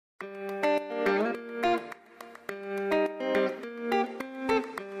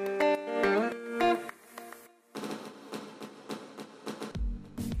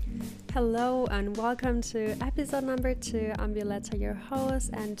Hello and welcome to episode number 2. I'm Violetta, your host,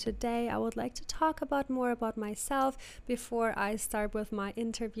 and today I would like to talk more about myself before I start with my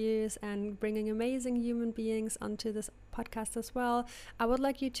interviews and bringing amazing human beings onto this podcast as well. I would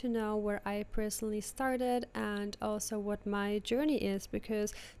like you to know where I personally started and also what my journey is,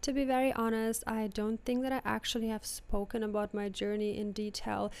 because to be very honest, I don't think that I actually have spoken about my journey in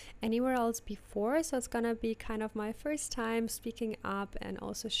detail anywhere else before, so it's gonna be kind of my first time speaking up and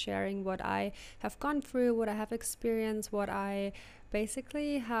also sharing what I have gone through, what I have experienced, what I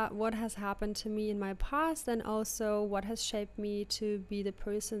basically what has happened to me in my past, and also what has shaped me to be the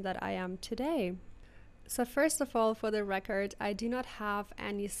person that I am today. So first of all, for the record, I do not have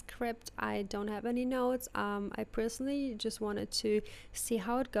any script. I don't have any notes. I personally just wanted to see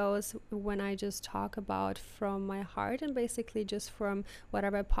how it goes when I just talk about from my heart and basically just from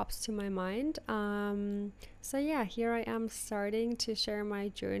whatever pops to my mind. So yeah, here I am starting to share my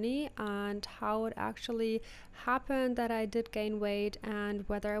journey and how it actually happened that I did gain weight and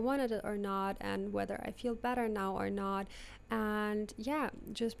whether I wanted it or not and whether I feel better now or not. And yeah,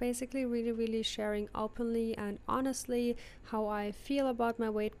 just basically really sharing openly and honestly how I feel about my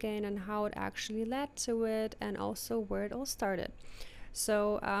weight gain and how it actually led to it and also where it all started.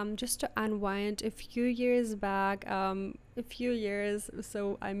 So just to unwind a few years back, so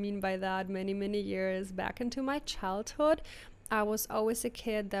I mean by that many years back into my childhood, I was always a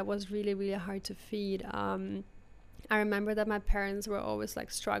kid that was really hard to feed. I remember that my parents were always like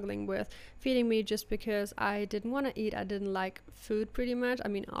struggling with feeding me just because I didn't want to eat. I didn't like food pretty much. I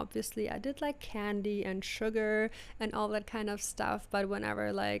mean, obviously I did like candy and sugar and all that kind of stuff, but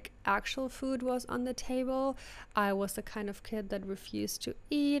whenever like actual food was on the table, I was the kind of kid that refused to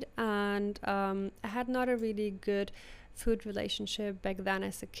eat, and I had not a really good food relationship back then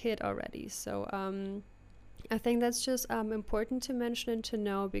as a kid already. So I think that's just important to mention and to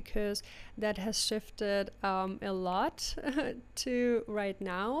know, because that has shifted a lot to right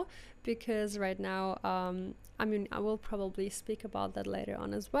now, because right now, I mean, I will probably speak about that later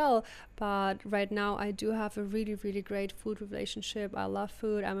on as well, but right now I do have a really great food relationship. I love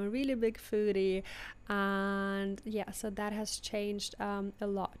food. I'm a really big foodie, and yeah, so that has changed a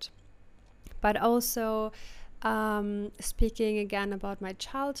lot. But also, speaking again about my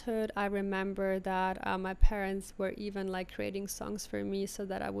childhood, I remember that my parents were even like creating songs for me so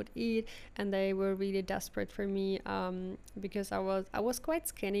that I would eat, and they were really desperate for me because I was quite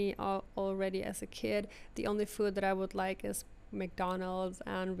skinny already as a kid. The only food that I would like is McDonald's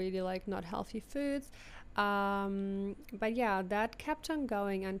and really like not healthy foods. But yeah, that kept on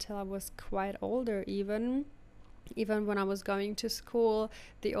going until I was quite older. Even when I was going to school,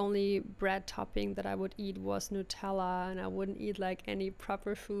 the only bread topping that I would eat was Nutella, and I wouldn't eat like any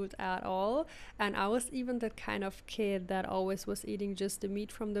proper food at all. And I was even the kind of kid that always was eating just the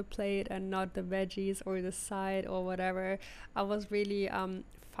meat from the plate and not the veggies or the side or whatever. I was really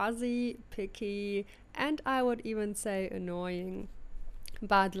fuzzy, picky, and I would even say annoying.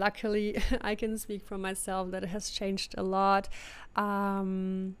 But luckily, I can speak for myself that it has changed a lot.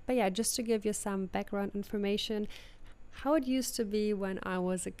 But yeah, just to give you some background information, how it used to be when I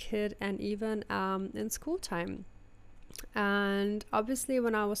was a kid and even in school time. And obviously,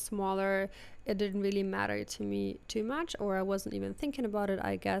 when I was smaller, it didn't really matter to me too much, or I wasn't even thinking about it,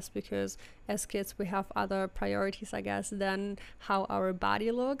 I guess, because as kids, we have other priorities, I guess, than how our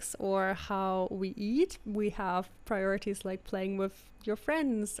body looks or how we eat. We have priorities like playing with your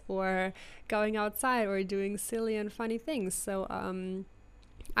friends or going outside or doing silly and funny things. So,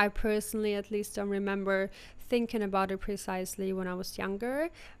 I personally at least don't remember thinking about it precisely when I was younger,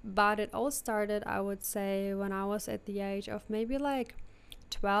 but it all started, I would say, when I was at the age of maybe like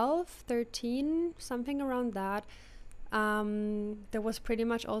 12, 13, something around that. There was pretty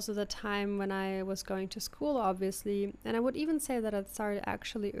much also the time when I was going to school, obviously, and I would even say that it started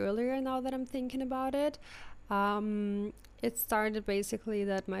actually earlier now that I'm thinking about it. It started basically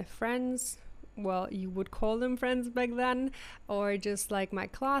that my friends, well, you would call them friends back then, or just like my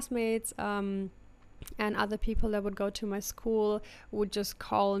classmates, and other people that would go to my school would just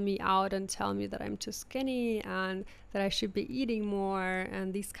call me out and tell me that I'm too skinny and that I should be eating more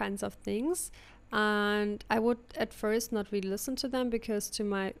and these kinds of things. And I would at first not really listen to them, because to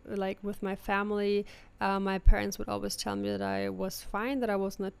my like with my family, my parents would always tell me that I was fine, that I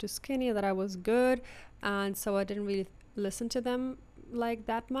was not too skinny, that I was good, and so I didn't really listen to them like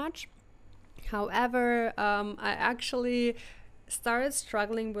that much. However, I actually started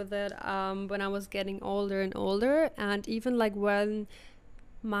struggling with it when I was getting older and older, and even like when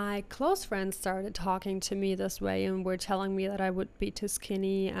my close friends started talking to me this way and were telling me that I would be too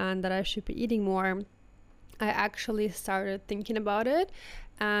skinny and that I should be eating more, I actually started thinking about it,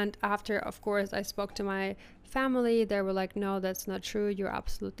 And after, of course, I spoke to my family, they were like, no, that's not true. You're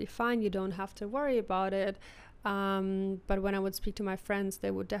absolutely fine. You don't have to worry about it. But when I would speak to my friends,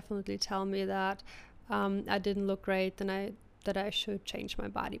 they would definitely tell me that I didn't look great and that I should change my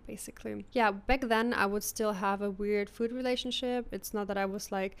body, basically. Yeah, back then I would still have a weird food relationship. It's not that I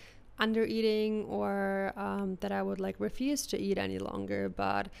was like under eating or that I would like refuse to eat any longer,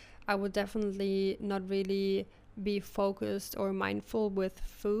 but I would definitely not really be focused or mindful with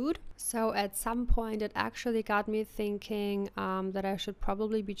food. So at some point it actually got me thinking that I should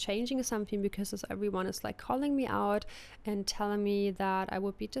probably be changing something, because as everyone is like calling me out and telling me that I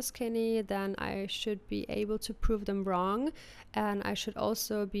would be too skinny, then I should be able to prove them wrong, and I should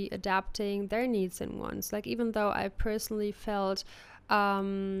also be adapting their needs and wants. Like, even though I personally felt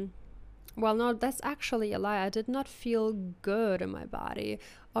well, no, that's actually a lie. I did not feel good in my body.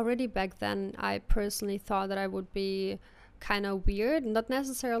 Already back then, I personally thought that I would be kind of weird, not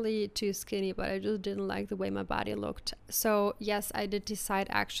necessarily too skinny, but I just didn't like the way my body looked. So yes, I did decide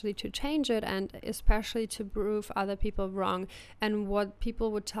actually to change it, and especially to prove other people wrong. And what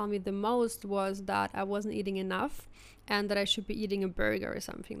people would tell me the most was that I wasn't eating enough and that I should be eating a burger or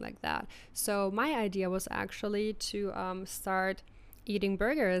something like that. So my idea was actually to start eating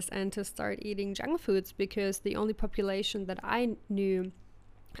burgers and to start eating junk foods, because the only population that I knew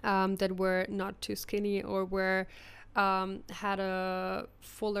that were not too skinny or were had a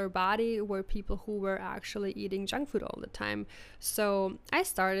fuller body were people who were actually eating junk food all the time. So I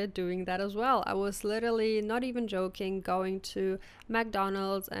started doing that as well. I was literally, not even joking, going to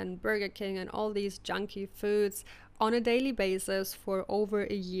McDonald's and Burger King and all these junky foods on a daily basis for over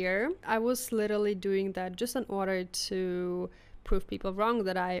a year. I was literally doing that just in order to prove people wrong,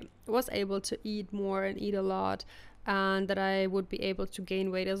 that I was able to eat more and eat a lot, and that I would be able to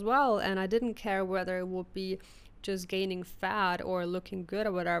gain weight as well. And I didn't care whether it would be just gaining fat or looking good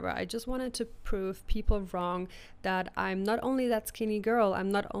or whatever. I just wanted to prove people wrong that I'm not only that skinny girl,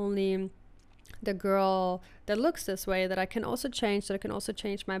 I'm not only the girl that looks this way, that I can also change, that I can also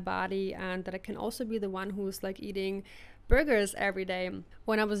change my body, and that I can also be the one who's like eating burgers every day.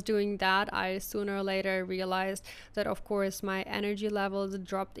 When I was doing that, I sooner or later realized that, of course, my energy levels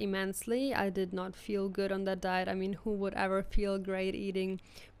dropped immensely. I did not feel good on that diet. I mean, who would ever feel great eating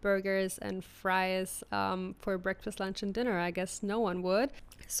burgers and fries for breakfast, lunch, and dinner? I guess no one would.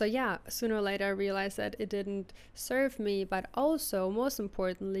 So yeah, sooner or later I realized that it didn't serve me, but also, most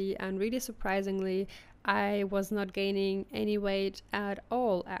importantly and really surprisingly, I was not gaining any weight at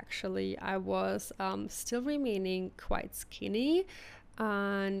all. Actually, I was still remaining quite skinny,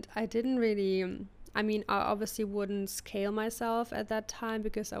 and I didn't really, I mean, I obviously wouldn't scale myself at that time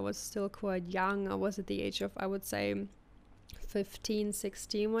because I was still quite young. I was at the age of, I would say, 15,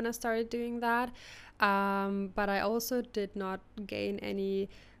 16 when I started doing that. But I also did not gain any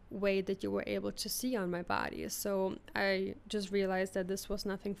weight that you were able to see on my body. So I just realized that this was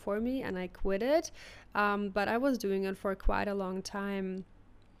nothing for me and I quit it. But I was doing it for quite a long time.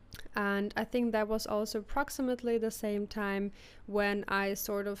 And I think that was also approximately the same time when I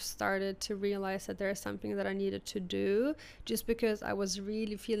sort of started to realize that there's something that I needed to do, just because I was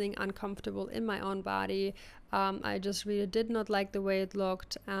really feeling uncomfortable in my own body. I just really did not like the way it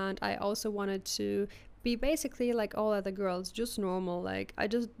looked, and I also wanted to be basically like all other girls, just normal. Like, I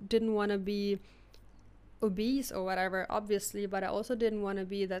just didn't want to be obese or whatever, obviously, but I also didn't want to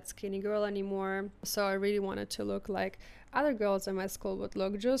be that skinny girl anymore. So I really wanted to look like other girls in my school would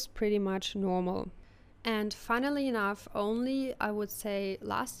look, just pretty much normal. And funnily enough, only I would say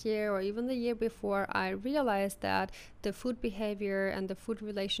last year or even the year before, I realized that the food behavior and the food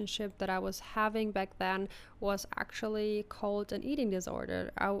relationship that I was having back then was actually called an eating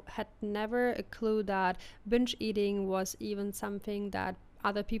disorder. I had never a clue that binge eating was even something that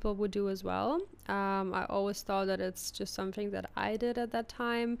other people would do as well. I always thought that it's just something that I did at that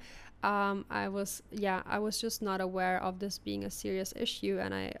time. I was just not aware of this being a serious issue,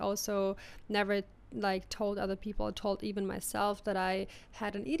 and I also never told other people, told even myself that I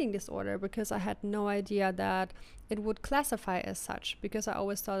had an eating disorder, because I had no idea that it would classify as such, because I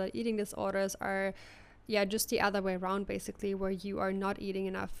always thought that eating disorders are just the other way around, basically, where you are not eating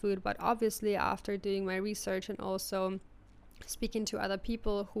enough food. But obviously, after doing my research and also speaking to other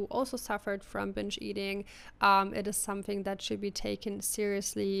people who also suffered from binge eating, it is something that should be taken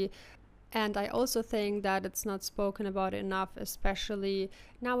seriously. And I also think that it's not spoken about enough, especially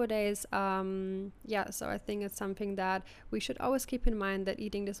nowadays. So I think it's something that we should always keep in mind, that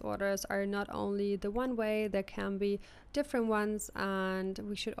eating disorders are not only the one way, there can be different ones, and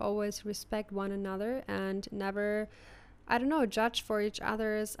we should always respect one another and never, judge for each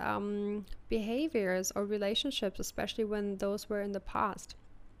other's behaviors or relationships, especially when those were in the past.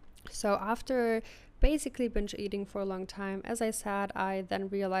 So after basically binge eating for a long time, as I said, I then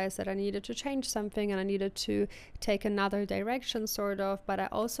realized that I needed to change something and I needed to take another direction, sort of. But I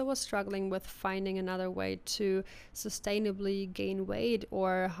also was struggling with finding another way to sustainably gain weight,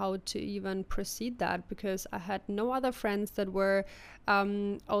 or how to even proceed that, because I had no other friends that were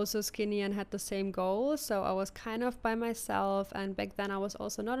also skinny and had the same goal. So I was kind of by myself. And back then I was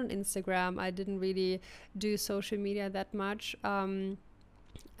also not on Instagram. I didn't really do social media that much.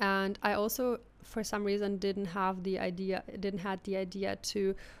 And I also, for some reason, didn't have the idea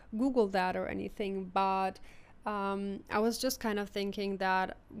to Google that or anything. But I was just kind of thinking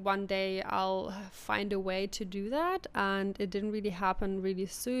that one day I'll find a way to do that, and it didn't really happen really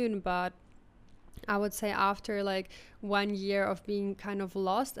soon. But I would say after like 1 year of being kind of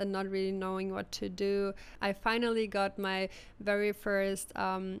lost and not really knowing what to do, I finally got my very first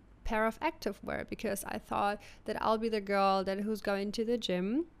pair of activewear, because I thought that I'll be the girl who's going to the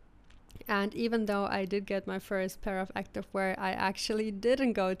gym. And even though I did get my first pair of activewear, I actually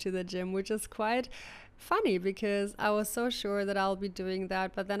didn't go to the gym, which is quite funny, because I was so sure that I'll be doing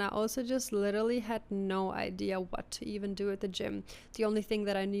that. But then I also just literally had no idea what to even do at the gym. The only thing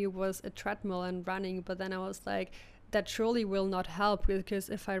that I knew was a treadmill and running. But then I was like, that surely will not help, because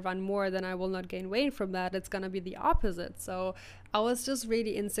if I run more, then I will not gain weight from that. It's gonna be the opposite. So I was just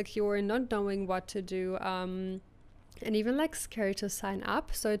really insecure, not knowing what to do. And even like scared to sign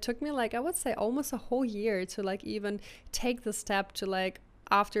up. So it took me like, I would say, almost a whole year to like even take the step to like,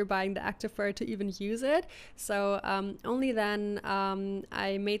 after buying the activewear, to even use it. So only then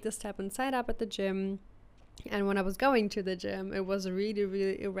I made the step and signed up at the gym. And when I was going to the gym, it was really,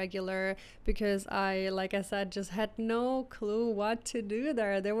 really irregular, because I, like I said, just had no clue what to do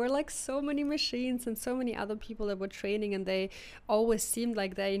there. There were like so many machines and so many other people that were training, and they always seemed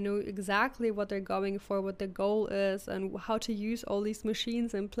like they knew exactly what they're going for, what the goal is, and how to use all these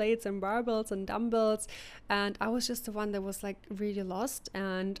machines and plates and barbells and dumbbells. And I was just the one that was like really lost.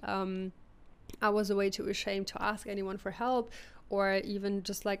 And I was way too ashamed to ask anyone for help, or even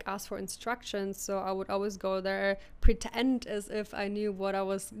just like ask for instructions. So I would always go there, pretend as if I knew what I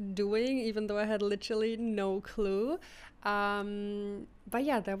was doing, even though I had literally no clue. But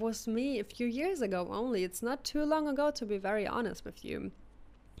yeah, that was me a few years ago only. It's not too long ago, to be very honest with you.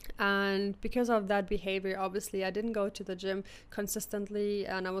 And because of that behavior, obviously I didn't go to the gym consistently,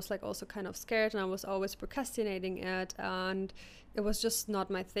 and I was like also kind of scared, and I was always procrastinating it, and it was just not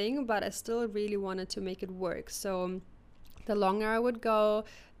my thing. But I still really wanted to make it work. So the longer I would go,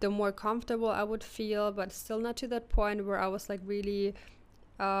 the more comfortable I would feel, but still not to that point where I was like really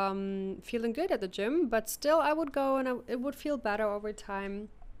feeling good at the gym. But still I would go, and it would feel better over time.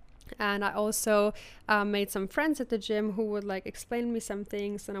 And I also made some friends at the gym who would like explain me some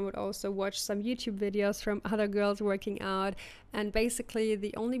things, and I would also watch some YouTube videos from other girls working out. And basically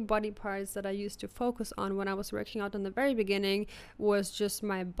the only body parts that I used to focus on when I was working out in the very beginning was just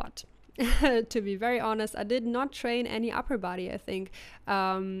my butt. To be very honest, I did not train any upper body. I think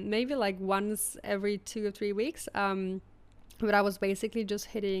maybe like once every 2 or 3 weeks. But I was basically just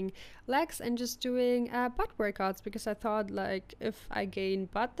hitting legs and just doing butt workouts, because I thought like if I gain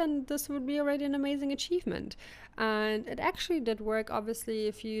butt, then this would be already an amazing achievement. And it actually did work. Obviously,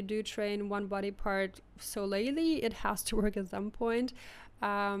 if you do train one body part so lately, it has to work at some point.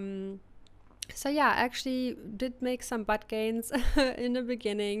 So yeah, I actually did make some butt gains in the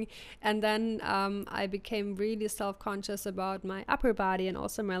beginning, and then I became really self-conscious about my upper body and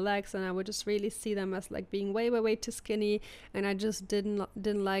also my legs, and I would just really see them as like being way, way, way too skinny, and I just didn't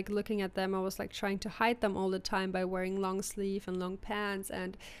like looking at them. I was like trying to hide them all the time by wearing long sleeve and long pants,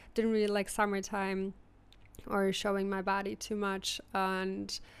 and didn't really like summertime or showing my body too much.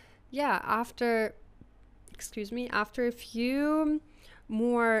 And yeah, after a few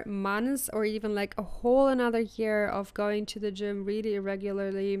more months, or even like a whole another year of going to the gym really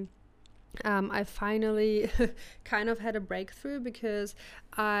irregularly, I finally kind of had a breakthrough, because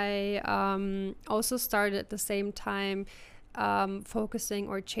I also started at the same time focusing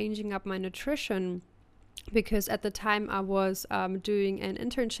or changing up my nutrition. Because at the time I was doing an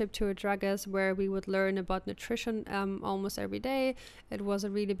internship to a druggist, where we would learn about nutrition almost every day. It was a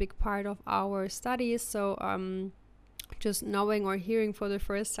really big part of our studies. So just knowing or hearing for the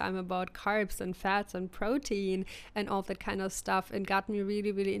first time about carbs and fats and protein and all that kind of stuff, it got me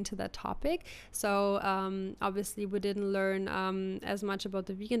really, really into that topic. So obviously we didn't learn as much about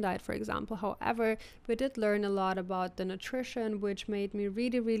the vegan diet, for example. However, we did learn a lot about the nutrition, which made me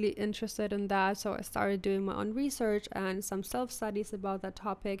really, really interested in that. So I started doing my own research and some self-studies about that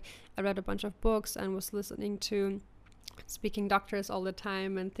topic. I read a bunch of books and was listening to speaking doctors all the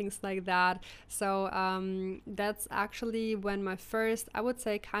time and things like that. So that's actually when my first, I would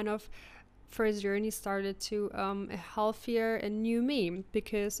say, kind of first journey started to a healthier and new me,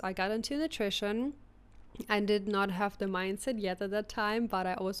 because I got into nutrition. I did not have the mindset yet at that time, but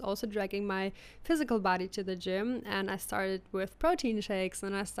I was also dragging my physical body to the gym, and I started with protein shakes,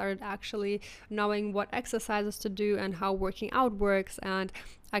 and I started actually knowing what exercises to do and how working out works, and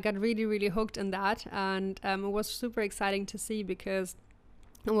I got really, really hooked in that, and it was super exciting to see, because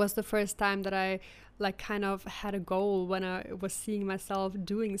it was the first time that I like kind of had a goal when I was seeing myself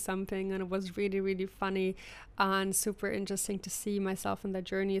doing something, and it was really, really funny and super interesting to see myself in that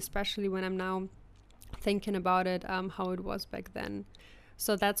journey, especially when I'm now thinking about it, how it was back then.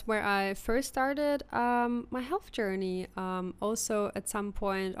 So that's where I first started my health journey. Also, at some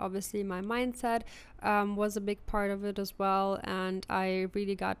point, obviously, my mindset was a big part of it as well. And I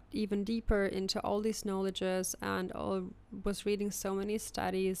really got even deeper into all these knowledges, and was reading so many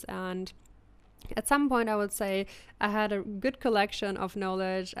studies. And at some point, I would say I had a good collection of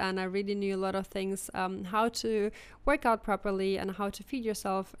knowledge, and I really knew a lot of things, how to work out properly and how to feed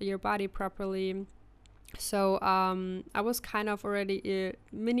your body properly. So I was kind of already a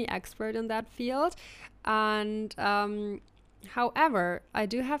mini expert in that field. And however, I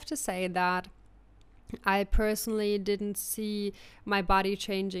do have to say that I personally didn't see my body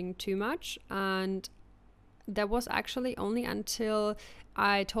changing too much. And that was actually only until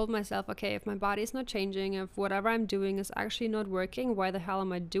I told myself, okay, if my body is not changing, if whatever I'm doing is actually not working, why the hell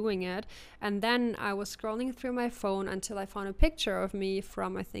am I doing it? And then I was scrolling through my phone until I found a picture of me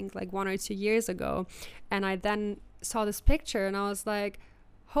from, I think, like 1 or 2 years ago. And I then saw this picture, and I was like,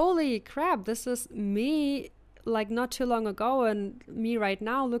 holy crap, this is me like not too long ago, and me right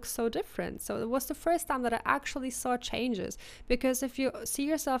now looks so different. So it was the first time that I actually saw changes, because if you see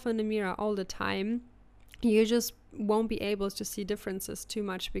yourself in the mirror all the time, you just won't be able to see differences too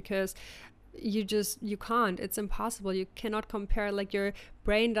much, because you can't, it's impossible. You cannot compare, like your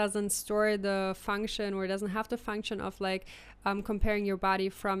brain doesn't store the function, or doesn't have the function of like comparing your body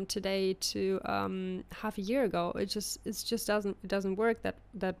from today to half a year ago. It just doesn't work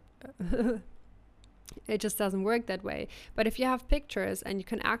that it just doesn't work that way. But if you have pictures and you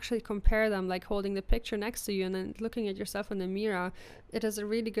can actually compare them, like holding the picture next to you and then looking at yourself in the mirror, it is a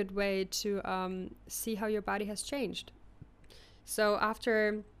really good way to see how your body has changed. So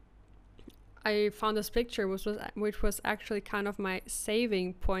after I found this picture, which was actually kind of my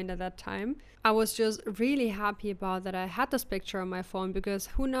saving point at that time, I was just really happy about that I had this picture on my phone, because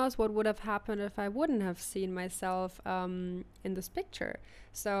who knows what would have happened if I wouldn't have seen myself in this picture.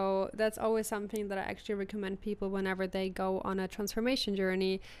 So that's always something that I actually recommend people whenever they go on a transformation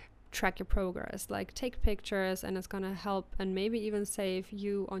journey. Track your progress, like take pictures, and it's gonna help and maybe even save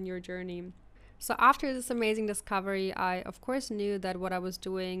you on your journey. So after this amazing discovery, I of course knew that what I was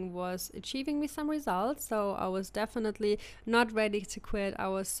doing was achieving me some results. So I was definitely not ready to quit. I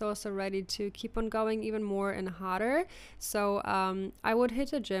was so ready to keep on going even more and harder. So I would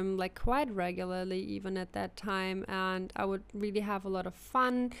hit a gym like quite regularly even at that time, and I would really have a lot of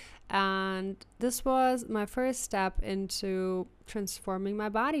fun. And this was my first step into transforming my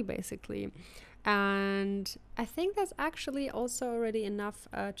body, basically. And I think that's actually also already enough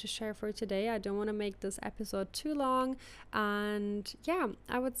to share for today. I don't want to make this episode too long. And yeah,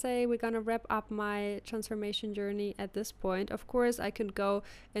 I would say we're going to wrap up my transformation journey at this point. Of course, I could go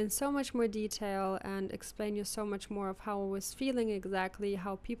in so much more detail and explain you so much more of how I was feeling exactly,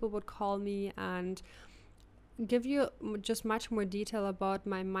 how people would call me, and give you just much more detail about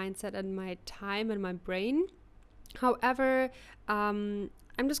my mindset and my time and my brain. However,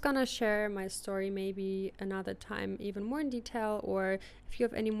 I'm just gonna share my story maybe another time even more in detail, or if you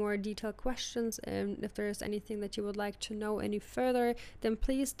have any more detailed questions and if there's anything that you would like to know any further, then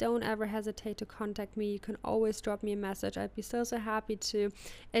please don't ever hesitate to contact me. You can always drop me a message. I'd be so happy to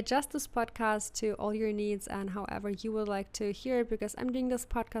adjust this podcast to all your needs and however you would like to hear it, because I'm doing this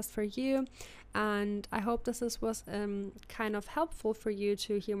podcast for you, and I hope this was kind of helpful for you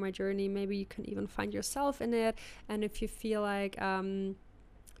to hear my journey. Maybe you can even find yourself in it, and if you feel like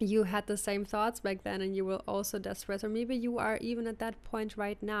you had the same thoughts back then and you were also desperate, or maybe you are even at that point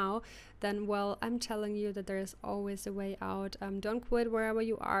right now, then well, I'm telling you that there is always a way out. Don't quit wherever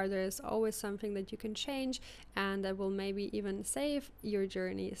you are. There is always something that you can change, and that will maybe even save your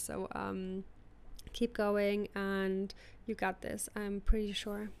journey. So keep going, and you got this, I'm pretty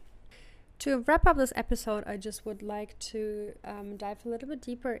sure. To wrap up this episode, I just would like to dive a little bit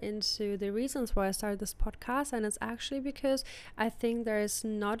deeper into the reasons why I started this podcast. And it's actually because I think there is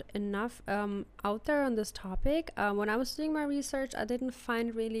not enough out there on this topic. When I was doing my research, I didn't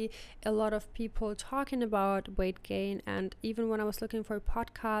find really a lot of people talking about weight gain. And even when I was looking for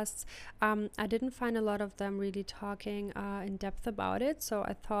podcasts, I didn't find a lot of them really talking in depth about it. So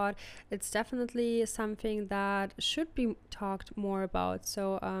I thought it's definitely something that should be talked more about.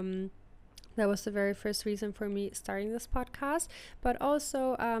 So that was the very first reason for me starting this podcast, but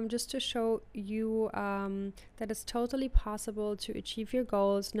also just to show you that it's totally possible to achieve your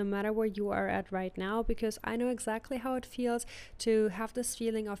goals no matter where you are at right now, because I know exactly how it feels to have this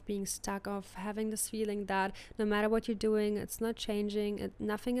feeling of being stuck, of having this feeling that no matter what you're doing, it's not changing,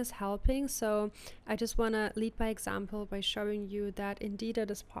 nothing is helping. So I just want to lead by example by showing you that indeed it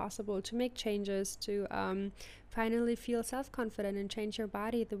is possible to make changes, to finally feel self-confident and change your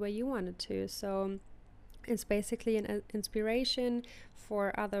body the way you want it to. So it's basically an inspiration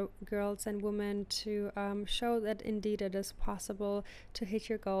for other girls and women to show that indeed it is possible to hit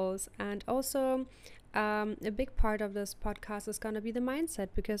your goals. And also a big part of this podcast is going to be the mindset,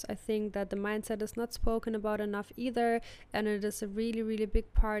 because I think that the mindset is not spoken about enough either, and it is a really, really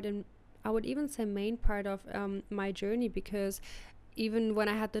big part, and I would even say main part of my journey, because even when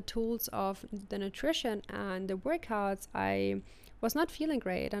I had the tools of the nutrition and the workouts, I was not feeling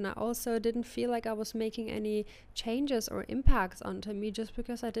great, and I also didn't feel like I was making any changes or impacts onto me just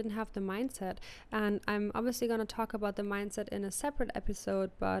because I didn't have the mindset. And I'm obviously going to talk about the mindset in a separate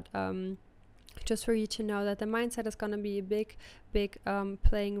episode, but just for you to know that the mindset is going to be a big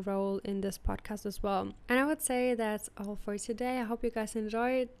playing role in this podcast as well. And I would say that's all for today. I hope you guys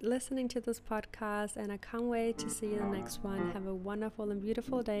enjoyed listening to this podcast, and I can't wait to see you in the next one. Have a wonderful and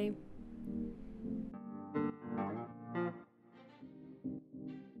beautiful day.